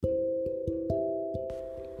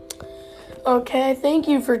Okay, thank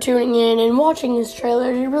you for tuning in and watching this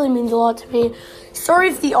trailer. It really means a lot to me. Sorry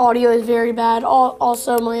if the audio is very bad.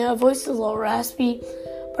 Also, my voice is a little raspy.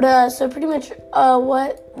 But, so pretty much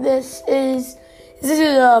what this is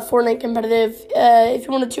a Fortnite competitive. If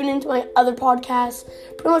you want to tune into my other podcasts,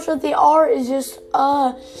 pretty much what they are is just,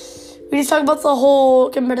 we just talk about the whole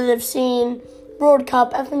competitive scene, World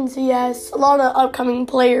Cup, FNCS, a lot of upcoming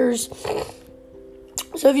players.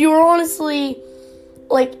 So if you were honestly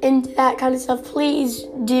into that kind of stuff, please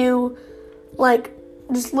do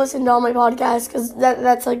just listen to all my podcasts, because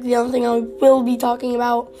that's the only thing I will be talking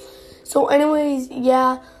about. So anyways,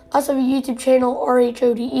 yeah, I also have a YouTube channel,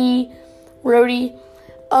 RHODE, Rhodey,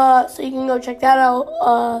 so you can go check that out.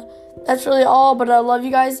 That's really all, but I love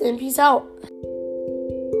you guys and peace out.